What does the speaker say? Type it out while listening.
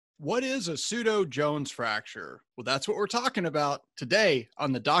What is a pseudo-Jones fracture? Well, that's what we're talking about today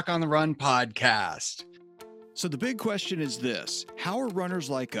on the Doc on the Run podcast. So the big question is this: how are runners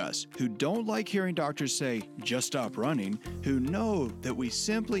like us, who don't like hearing doctors say, just stop running, who know that we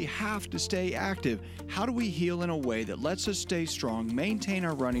simply have to stay active, how do we heal in a way that lets us stay strong, maintain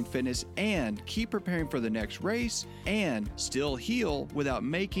our running fitness, and keep preparing for the next race, and still heal without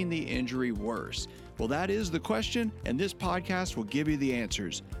making the injury worse? Well, that is the question, and this podcast will give you the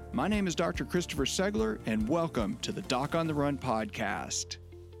answers. My name is Dr. Christopher Segler, and welcome to the Doc on the Run podcast.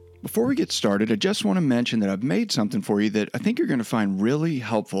 Before we get started, I just want to mention that I've made something for you that I think you're going to find really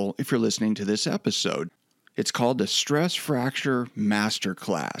helpful if you're listening to this episode. It's called the Stress Fracture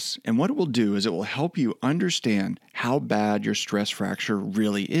Masterclass, and what it will do is it will help you understand how bad your stress fracture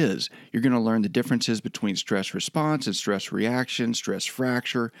really is. You're going to learn the differences between stress response and stress reaction, stress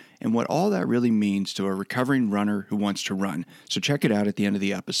fracture, and what all that really means to a recovering runner who wants to run. So check it out at the end of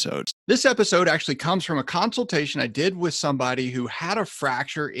the episode. This episode actually comes from a consultation I did with somebody who had a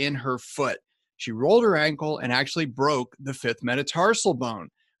fracture in her foot. She rolled her ankle and actually broke the fifth metatarsal bone.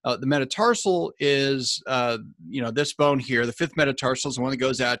 The metatarsal is, this bone here. The fifth metatarsal is the one that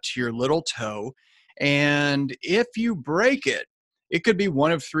goes out to your little toe. And if you break it, it could be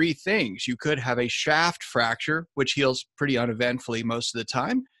one of three things. You could have a shaft fracture, which heals pretty uneventfully most of the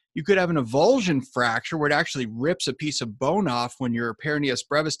time. You could have an avulsion fracture, where it actually rips a piece of bone off when your peroneus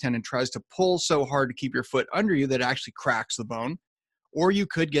brevis tendon tries to pull so hard to keep your foot under you that it actually cracks the bone. Or you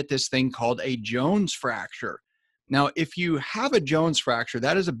could get this thing called a Jones fracture. Now, if you have a Jones fracture,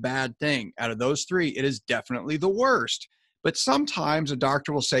 that is a bad thing. Out of those three, it is definitely the worst. But sometimes a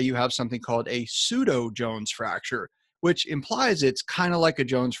doctor will say you have something called a pseudo-Jones fracture, which implies it's kind of like a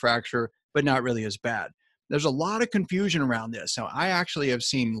Jones fracture, but not really as bad. There's a lot of confusion around this. Now, I actually have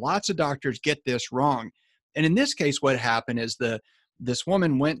seen lots of doctors get this wrong. And in this case, what happened is this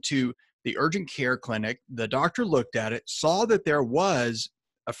woman went to the urgent care clinic. The doctor looked at it, saw that there was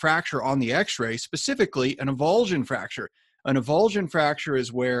a fracture on the x-ray, specifically an avulsion fracture. An avulsion fracture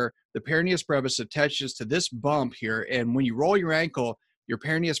is where the peroneus brevis attaches to this bump here, and when you roll your ankle, your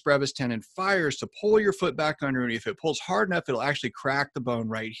peroneus brevis tendon fires to pull your foot back under, and if it pulls hard enough, it'll actually crack the bone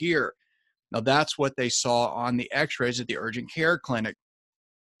right here. Now, that's what they saw on the x-rays at the urgent care clinic.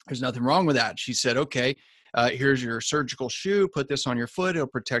 There's nothing wrong with that. She said, okay, here's your surgical shoe. Put this on your foot. It'll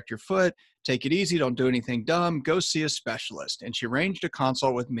protect your foot. Take it easy. Don't do anything dumb. Go see a specialist. And she arranged a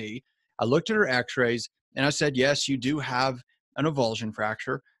consult with me. I looked at her x-rays and I said, yes, you do have an avulsion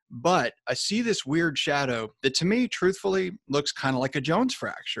fracture, but I see this weird shadow that to me, truthfully, looks kind of like a Jones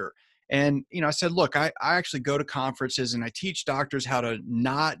fracture. And, I said, look, I actually go to conferences and I teach doctors how to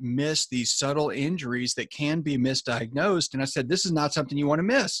not miss these subtle injuries that can be misdiagnosed. And I said, this is not something you want to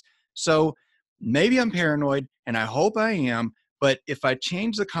miss. So maybe I'm paranoid, and I hope I am, but if I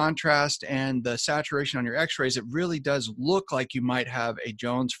change the contrast and the saturation on your x-rays, it really does look like you might have a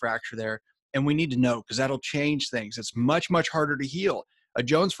Jones fracture there. And we need to know, because that'll change things. It's much, much harder to heal. A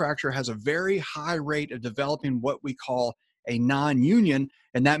Jones fracture has a very high rate of developing what we call a non-union,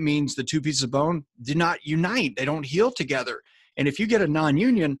 and that means the two pieces of bone do not unite. They don't heal together. And if you get a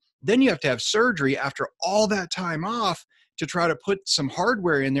non-union, then you have to have surgery after all that time off to try to put some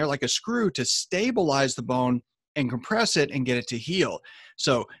hardware in there like a screw to stabilize the bone and compress it and get it to heal.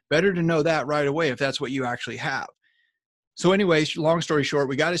 So better to know that right away if that's what you actually have. So anyways, long story short,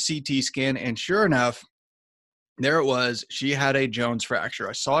 we got a CT scan, and sure enough, there it was. She had a Jones fracture.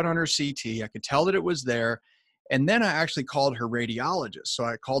 I saw it on her CT. I could tell that it was there. And then I actually called her radiologist. So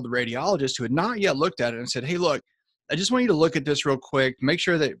I called the radiologist who had not yet looked at it and said, hey, look, I just want you to look at this real quick, make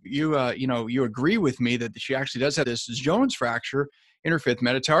sure that you agree with me that she actually does have this Jones fracture in her fifth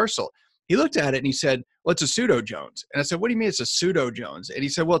metatarsal. He looked at it and he said, well, it's a pseudo-Jones. And I said, what do you mean it's a pseudo-Jones? And he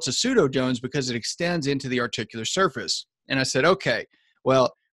said, well, it's a pseudo-Jones because it extends into the articular surface. And I said, okay,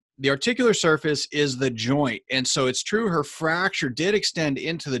 well, the articular surface is the joint. And so it's true, her fracture did extend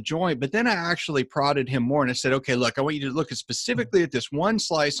into the joint, but then I actually prodded him more and I said, okay, look, I want you to look specifically at this one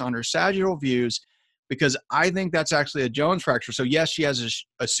slice on her sagittal views, because I think that's actually a Jones fracture. So yes, she has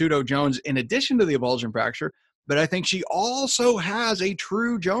a pseudo-Jones in addition to the avulsion fracture, but I think she also has a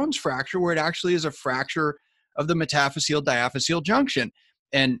true Jones fracture where it actually is a fracture of the metaphyseal-diaphyseal junction.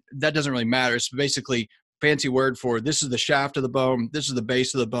 And that doesn't really matter. It's basically fancy word for this is the shaft of the bone, this is the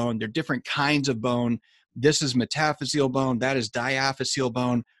base of the bone. They're different kinds of bone. This is metaphyseal bone, that is diaphyseal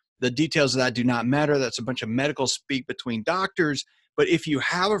bone. The details of that do not matter. That's a bunch of medical speak between doctors. But if you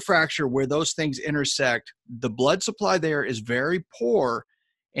have a fracture where those things intersect, the blood supply there is very poor.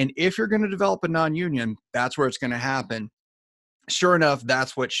 And if you're going to develop a non-union, that's where it's going to happen. Sure enough,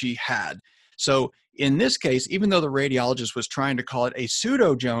 that's what she had. So In this case, even though the radiologist was trying to call it a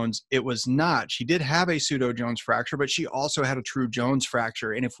pseudo-Jones, it was not. She did have a pseudo-Jones fracture, but she also had a true Jones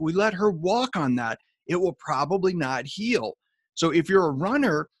fracture. And if we let her walk on that, it will probably not heal. So if you're a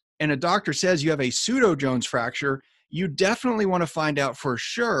runner and a doctor says you have a pseudo-Jones fracture, you definitely want to find out for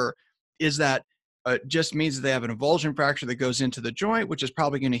sure, is that just means that they have an avulsion fracture that goes into the joint, which is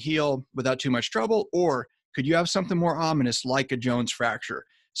probably going to heal without too much trouble, or could you have something more ominous like a Jones fracture?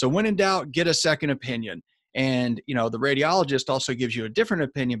 So when in doubt, get a second opinion. And, the radiologist also gives you a different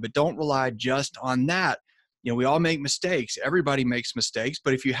opinion, but don't rely just on that. We all make mistakes. Everybody makes mistakes.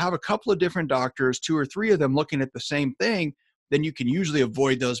 But if you have a couple of different doctors, 2 or 3 of them looking at the same thing, then you can usually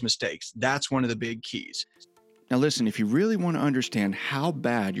avoid those mistakes. That's one of the big keys. Now listen, if you really want to understand how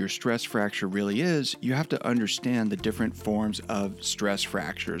bad your stress fracture really is, you have to understand the different forms of stress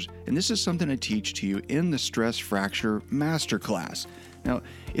fractures. And this is something I teach to you in the Stress Fracture Masterclass. Now,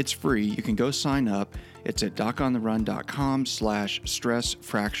 it's free. You can go sign up. It's at docontherun.com/stress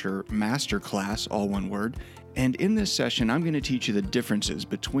fracture masterclass, all one word. And in this session, I'm going to teach you the differences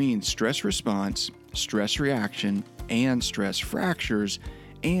between stress response, stress reaction, and stress fractures,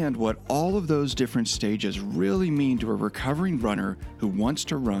 and what all of those different stages really mean to a recovering runner who wants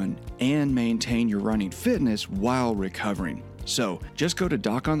to run and maintain your running fitness while recovering. So just go to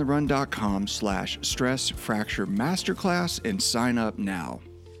docontherun.com/stress fracture masterclass and sign up now.